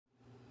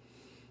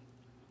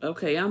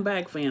Okay, I'm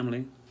back,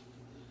 family.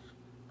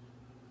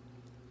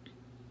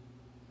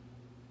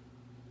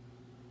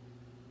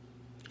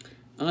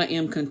 I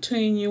am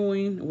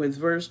continuing with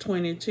verse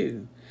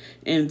 22.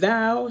 And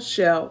thou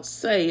shalt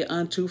say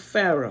unto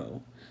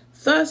Pharaoh,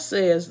 Thus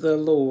says the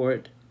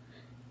Lord,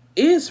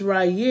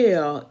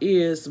 Israel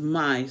is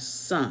my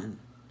son,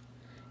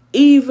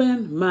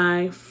 even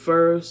my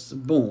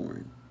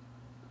firstborn.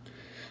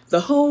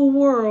 The whole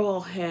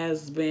world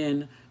has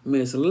been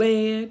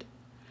misled,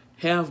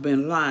 have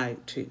been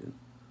lied to.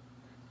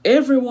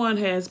 Everyone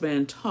has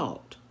been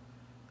taught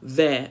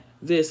that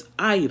this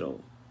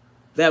idol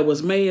that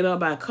was made up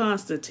by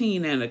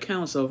Constantine and the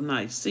Council of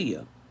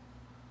Nicaea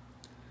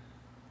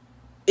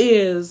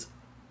is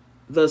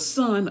the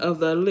Son of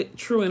the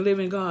true and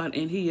living God,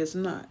 and he is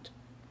not.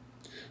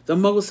 The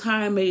Most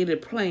High made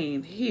it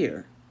plain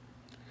here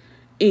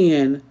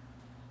in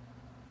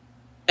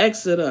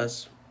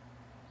Exodus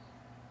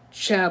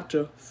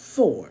chapter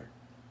 4.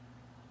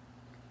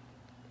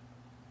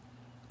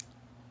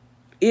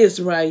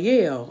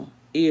 Israel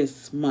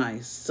is my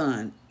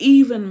son,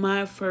 even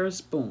my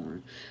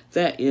firstborn.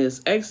 That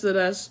is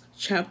Exodus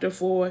chapter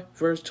 4,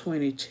 verse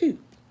 22.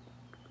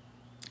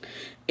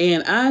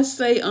 And I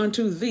say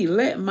unto thee,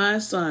 let my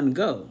son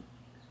go,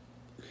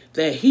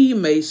 that he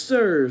may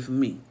serve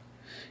me.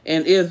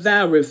 And if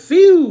thou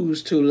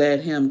refuse to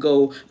let him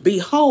go,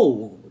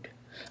 behold,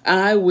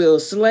 I will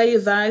slay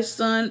thy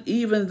son,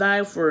 even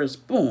thy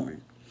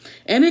firstborn.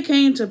 And it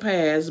came to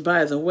pass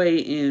by the way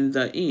in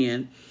the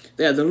end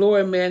that the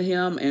Lord met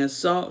him and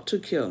sought to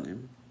kill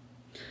him.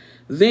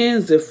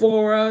 Then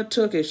Zipporah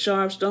took a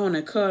sharp stone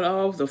and cut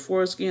off the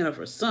foreskin of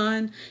her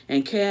son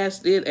and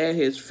cast it at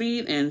his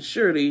feet, and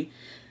surely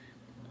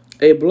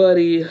a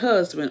bloody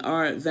husband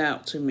art thou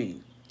to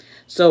me.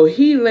 So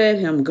he let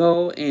him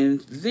go,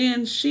 and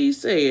then she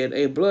said,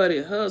 A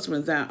bloody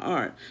husband thou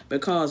art,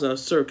 because of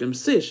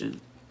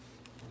circumcision.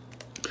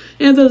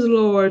 And the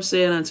Lord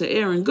said unto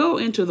Aaron, Go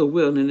into the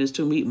wilderness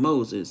to meet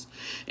Moses.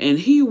 And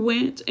he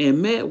went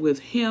and met with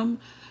him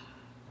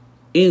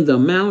in the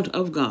mount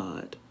of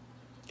God,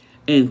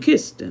 and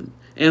kissed him.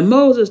 And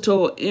Moses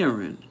told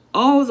Aaron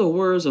all the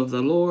words of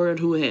the Lord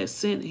who had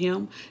sent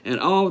him, and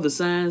all the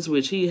signs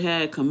which he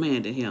had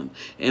commanded him.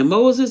 And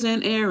Moses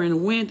and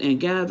Aaron went and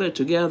gathered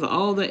together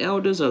all the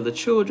elders of the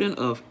children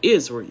of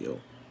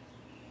Israel.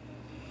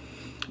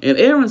 And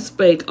Aaron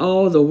spake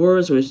all the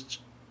words which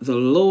the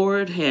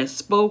Lord had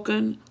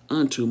spoken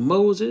unto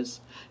Moses,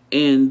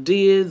 and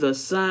did the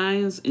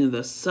signs in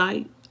the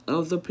sight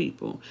of the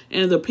people.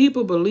 And the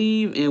people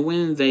believed, and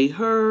when they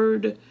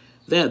heard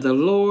that the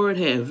Lord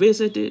had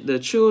visited the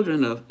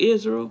children of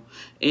Israel,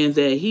 and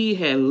that he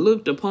had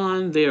looked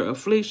upon their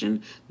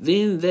affliction,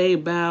 then they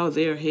bowed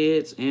their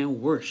heads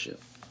and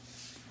worshiped.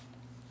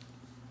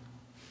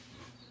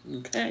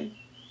 Okay.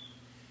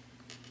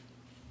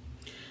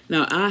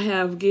 Now I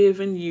have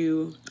given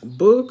you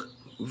book,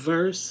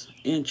 verse,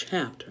 and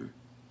chapter.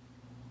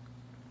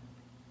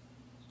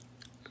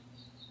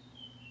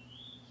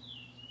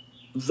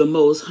 The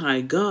Most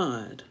High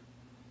God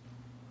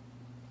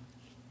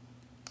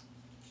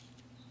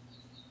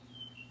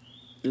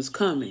is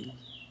coming.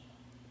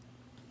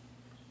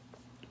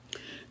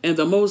 And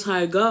the Most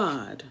High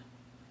God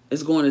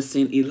is going to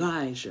send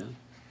Elijah.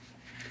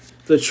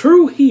 The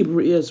true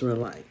Hebrew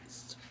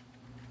Israelites,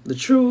 the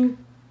true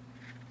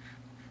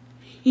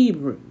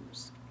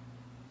Hebrews,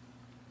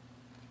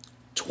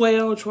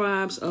 12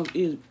 tribes of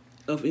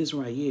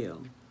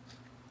Israel.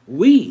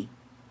 We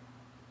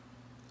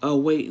are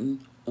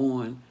waiting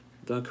on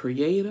the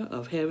Creator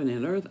of heaven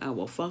and earth,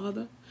 our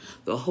Father,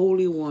 the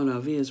Holy One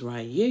of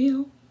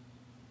Israel,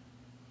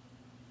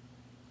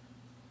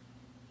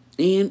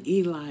 and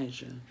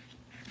Elijah.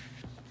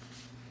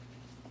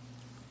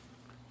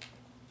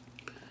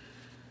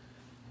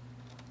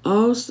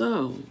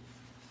 Also,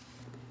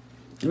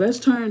 let's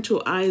turn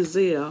to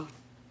Isaiah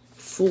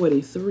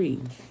 43.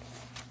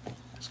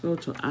 Let's go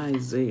to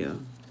Isaiah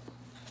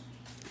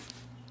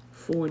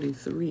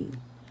 43.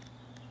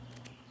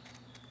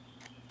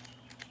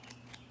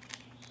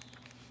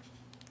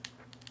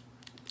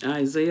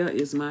 Isaiah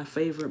is my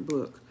favorite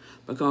book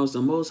because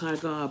the Most High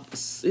God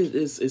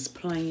is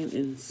plain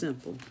and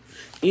simple.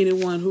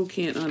 Anyone who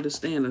can't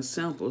understand a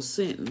simple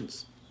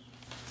sentence,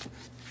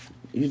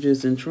 you're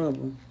just in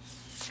trouble.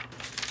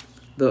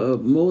 The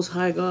Most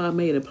High God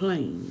made it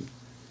plain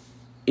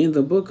in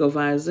the book of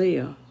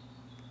Isaiah,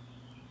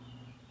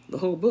 the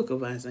whole book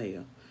of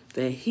Isaiah,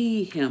 that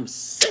he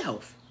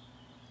himself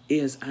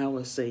is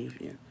our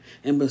Savior.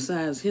 And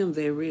besides him,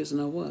 there is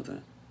no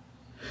other.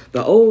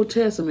 The Old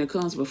Testament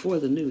comes before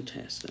the New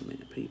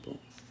Testament, people.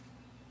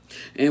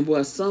 And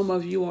what some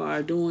of you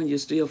are doing, you're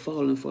still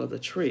falling for the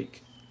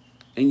trick,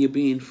 and you're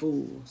being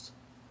fools.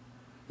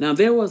 Now,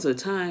 there was a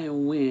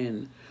time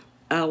when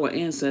our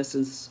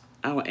ancestors,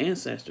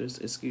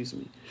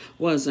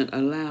 wasn't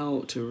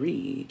allowed to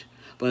read.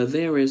 But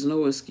there is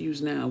no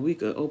excuse now. We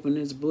could open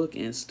this book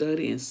and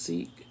study and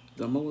seek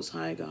the Most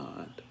High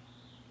God.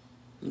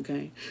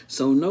 Okay?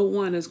 So no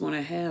one is going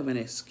to have an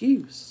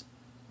excuse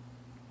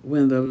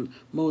when the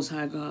Most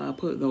High God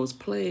put those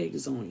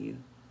plagues on you.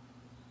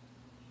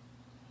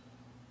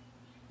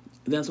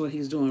 That's what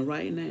he's doing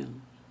right now.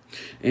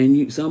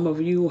 And some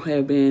of you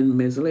have been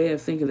misled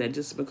thinking that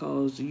just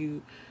because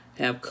you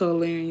have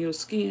color in your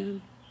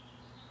skin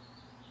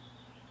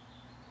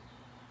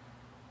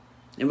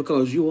and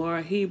because you are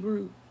a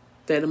Hebrew,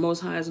 that the Most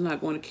High is not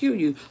going to kill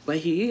you. But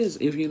he is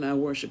if you're not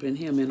worshiping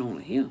him and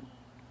only him.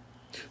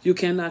 You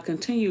cannot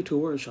continue to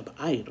worship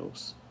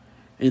idols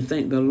and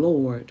think the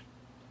Lord,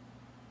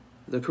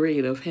 the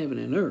creator of heaven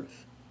and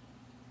earth,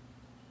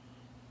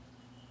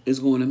 is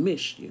going to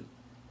miss you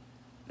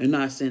and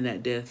not send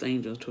that death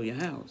angel to your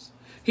house.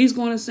 He's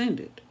going to send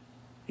it.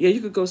 Yeah,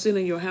 you could go sit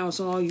in your house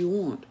all you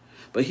want,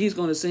 but he's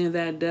going to send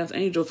that death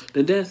angel.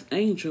 The death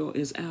angel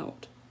is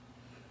out.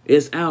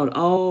 It's out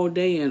all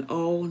day and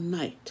all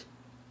night.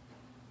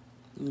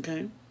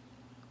 Okay?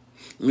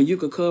 And you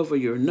could cover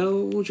your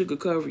nose, you could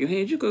cover your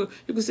hands, you could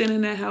sit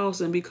in that house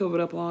and be covered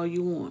up all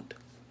you want.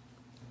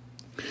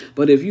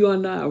 But if you are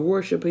not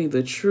worshiping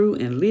the true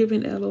and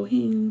living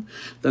Elohim,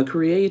 the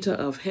creator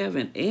of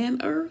heaven and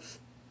earth,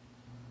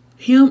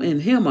 him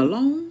and him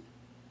alone,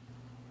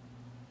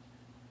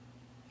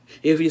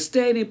 if you're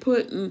steady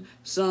putting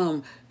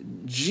some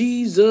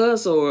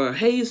Jesus or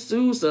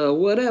Jesus or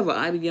whatever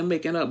idol you're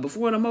making up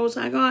before the Most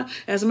High God,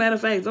 as a matter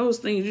of fact, those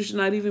things you should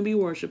not even be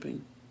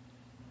worshiping.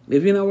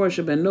 If you're not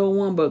worshiping no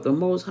one but the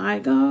Most High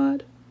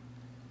God,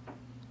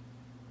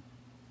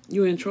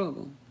 you're in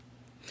trouble.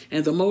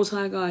 And the Most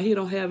High God, he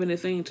don't have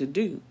anything to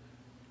do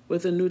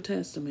with the New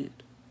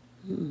Testament.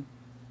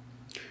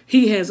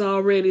 He has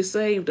already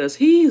saved us.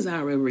 He's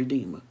our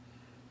Redeemer.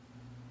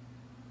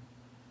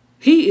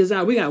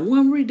 We got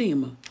one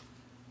Redeemer,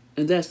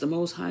 and that's the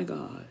Most High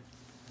God.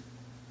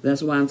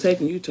 That's why I'm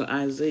taking you to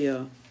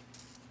Isaiah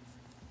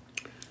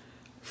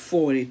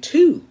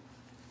 42.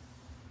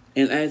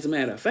 And as a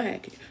matter of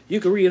fact, you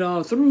can read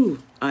all through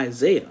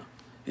Isaiah,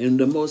 and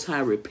the Most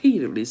High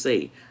repeatedly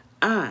say,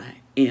 I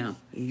am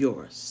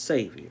your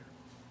Savior.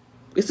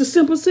 It's a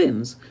simple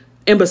sentence.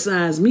 And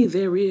besides me,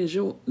 there is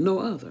no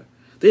other.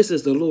 This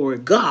is the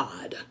Lord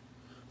God,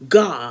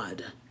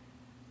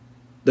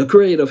 the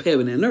creator of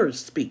heaven and earth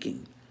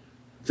speaking.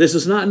 This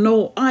is not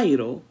no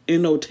idol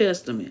in no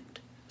testament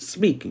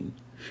speaking.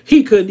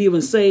 He couldn't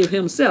even save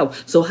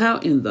himself. So how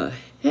in the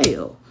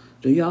hell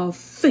do y'all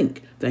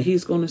think that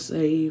he's going to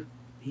save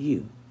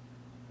you?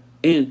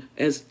 And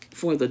as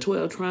for the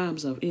 12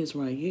 tribes of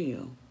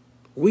Israel,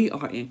 we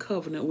are in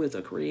covenant with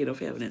the creator of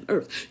heaven and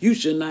earth. You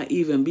should not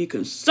even be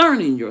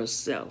concerning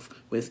yourself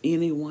with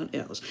anyone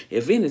else.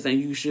 If anything,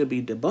 you should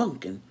be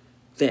debunking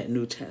that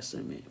New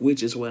Testament,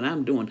 which is what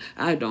I'm doing.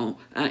 I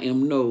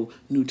am no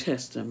New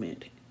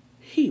Testament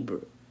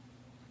Hebrew.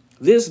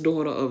 This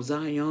daughter of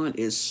Zion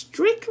is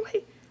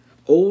strictly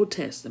Old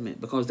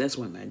Testament because that's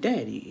what my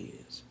daddy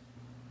is.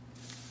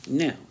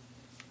 Now,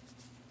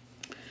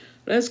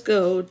 let's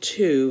go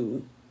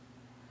to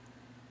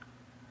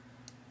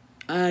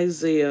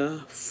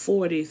Isaiah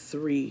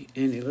 43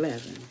 and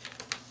 11.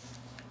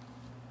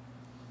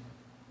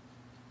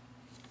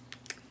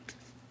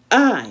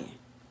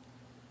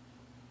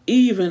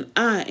 Even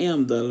I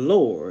am the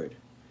Lord,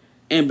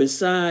 and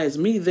besides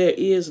me there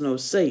is no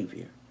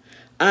Savior.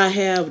 I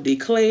have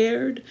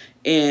declared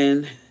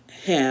and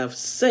have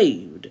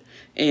saved,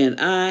 and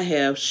I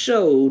have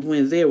showed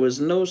when there was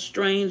no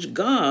strange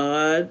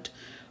God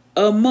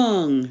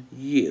among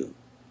you.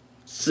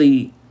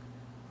 See,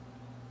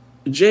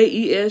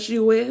 Jesus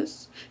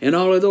and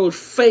all of those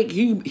fake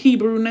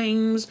Hebrew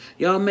names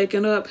y'all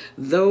making up,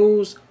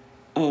 those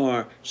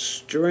are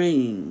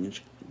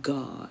strange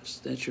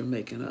gods that you're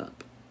making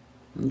up.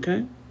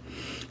 Okay?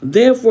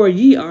 Therefore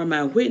ye are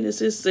my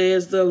witnesses,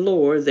 says the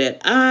Lord,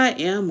 that I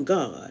am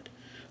God.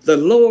 The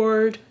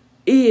Lord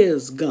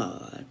is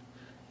God.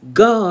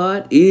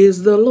 God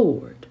is the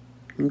Lord.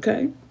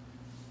 Okay?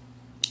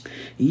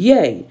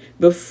 Yea,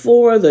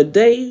 before the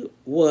day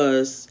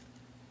was,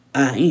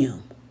 I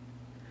am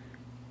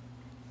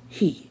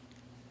He.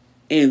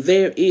 And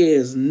there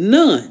is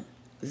none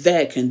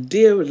that can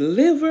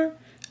deliver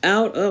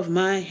out of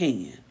my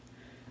hand.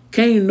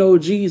 Can't no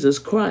Jesus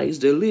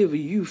Christ deliver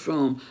you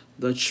from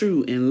the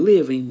true and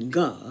living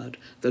God,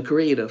 the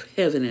creator of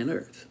heaven and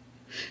earth.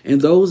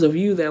 And those of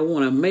you that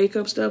want to make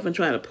up stuff and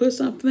try to put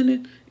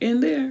something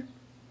in there,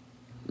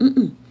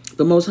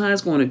 the Most High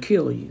is going to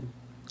kill you.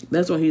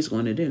 That's what he's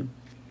going to do.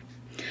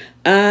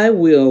 I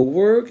will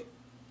work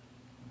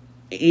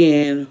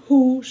in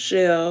who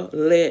shall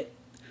let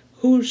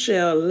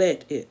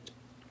it.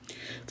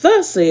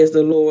 Thus says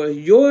the Lord,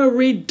 your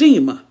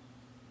Redeemer.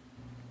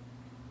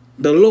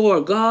 The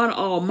Lord God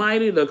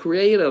Almighty, the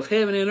creator of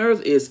heaven and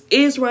earth, is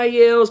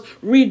Israel's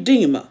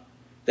Redeemer.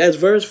 That's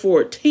verse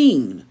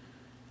 14,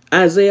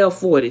 Isaiah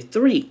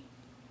 43.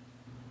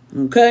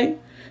 Okay?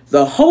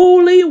 The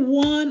Holy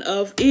One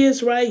of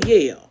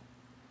Israel.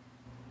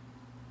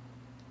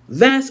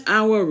 That's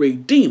our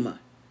Redeemer.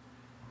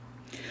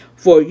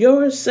 For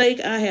your sake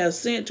I have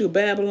sent to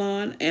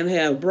Babylon and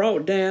have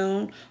brought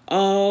down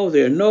all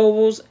their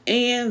nobles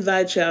and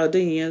thy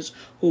Chaldeans,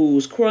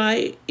 whose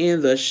cry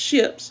in the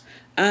ships,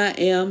 I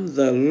am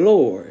the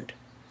Lord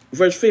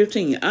Verse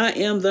 15, I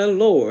am the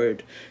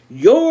Lord,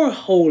 your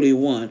Holy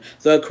One,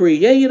 the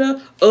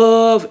Creator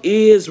of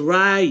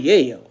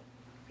Israel,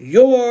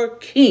 your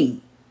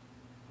King.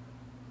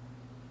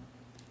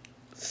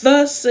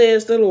 Thus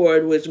says the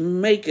Lord, which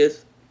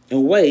maketh a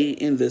way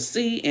in the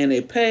sea and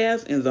a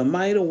path in the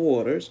mighty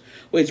waters,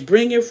 which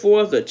bringeth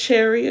forth the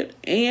chariot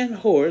and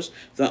horse,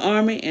 the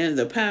army and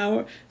the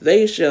power.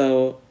 They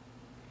shall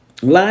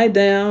lie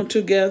down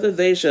together,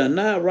 they shall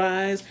not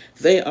rise,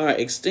 they are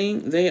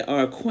extinct, they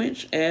are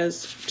quenched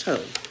as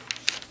tow.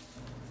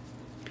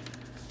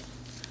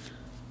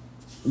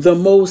 The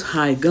Most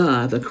High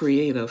God, the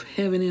Creator of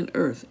heaven and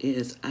earth,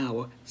 is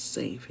our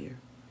Savior.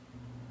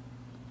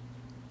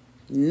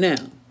 Now,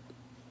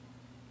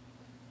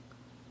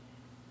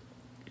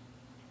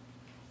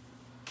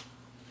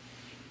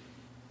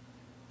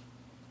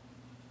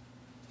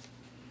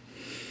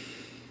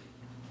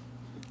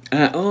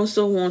 I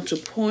also want to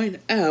point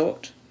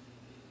out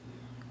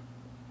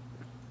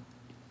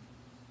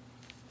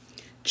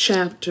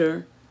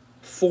chapter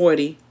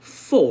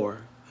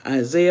 44,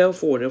 Isaiah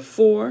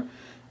 44,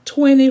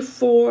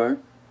 24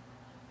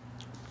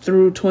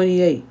 through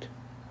 28.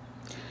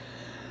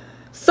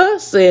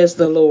 Thus says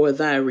the Lord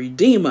thy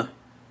Redeemer,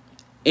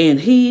 and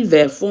he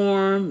that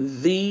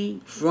formed thee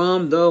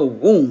from the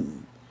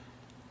womb,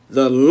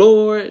 the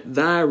Lord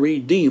thy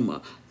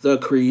Redeemer, the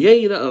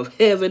Creator of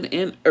heaven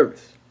and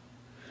earth.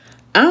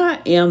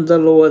 I am the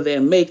Lord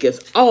that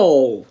maketh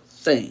all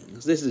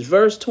things. This is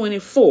verse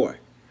 24.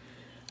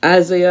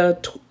 Isaiah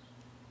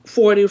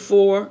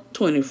 44,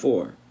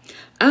 24.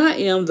 I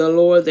am the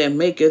Lord that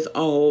maketh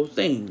all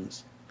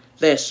things,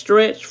 that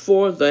stretch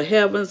forth the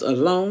heavens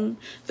alone,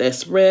 that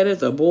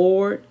spreadeth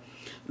abroad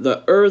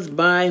the earth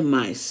by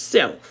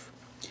myself,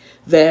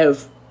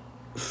 that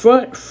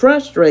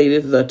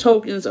frustrateth the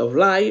tokens of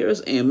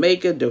liars, and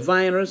maketh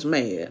diviners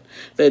mad,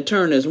 that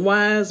turneth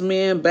wise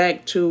men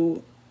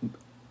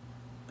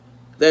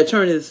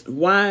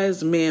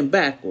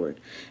backward,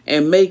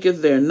 and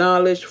maketh their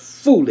knowledge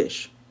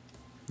foolish.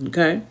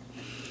 Okay?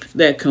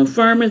 That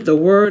confirmeth the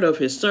word of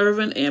his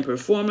servant, and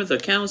performeth the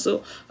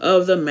counsel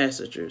of the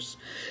messengers.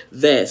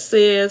 That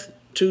saith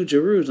to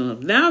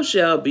Jerusalem, thou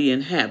shalt be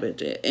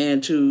inhabited,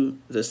 and to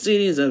the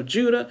cities of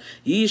Judah,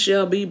 ye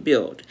shall be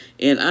built,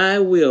 and I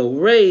will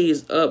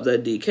raise up the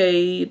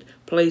decayed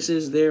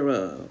places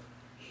thereof.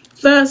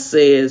 Thus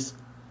says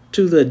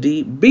to the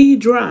deep, be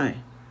dry,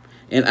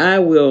 and I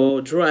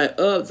will dry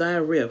up thy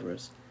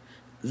rivers.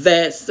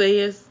 That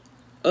saith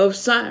of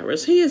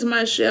Cyrus, he is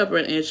my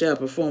shepherd, and shall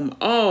perform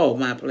all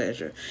my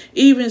pleasure.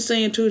 Even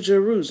saying to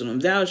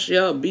Jerusalem, thou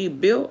shalt be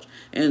built,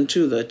 and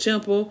to the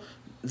temple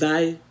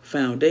thy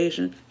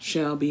foundation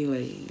shall be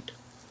laid.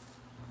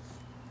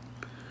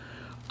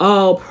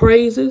 All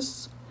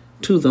praises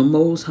to the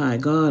Most High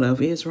God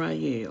of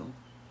Israel.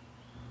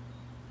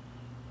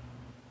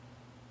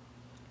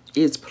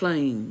 It's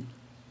plain.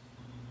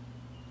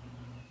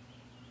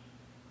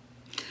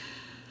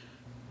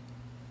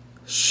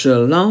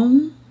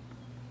 Shalom.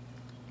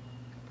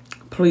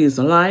 Please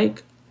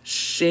like,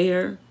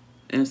 share,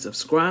 and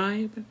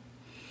subscribe.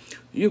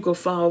 You can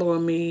follow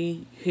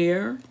me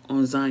here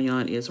on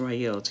Zion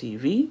Israel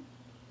TV.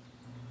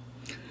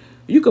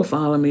 You can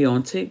follow me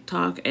on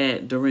TikTok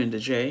at Dorinda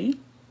J.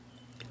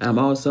 I'm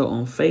also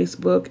on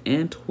Facebook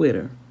and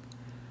Twitter.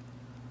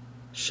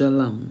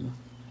 Shalom.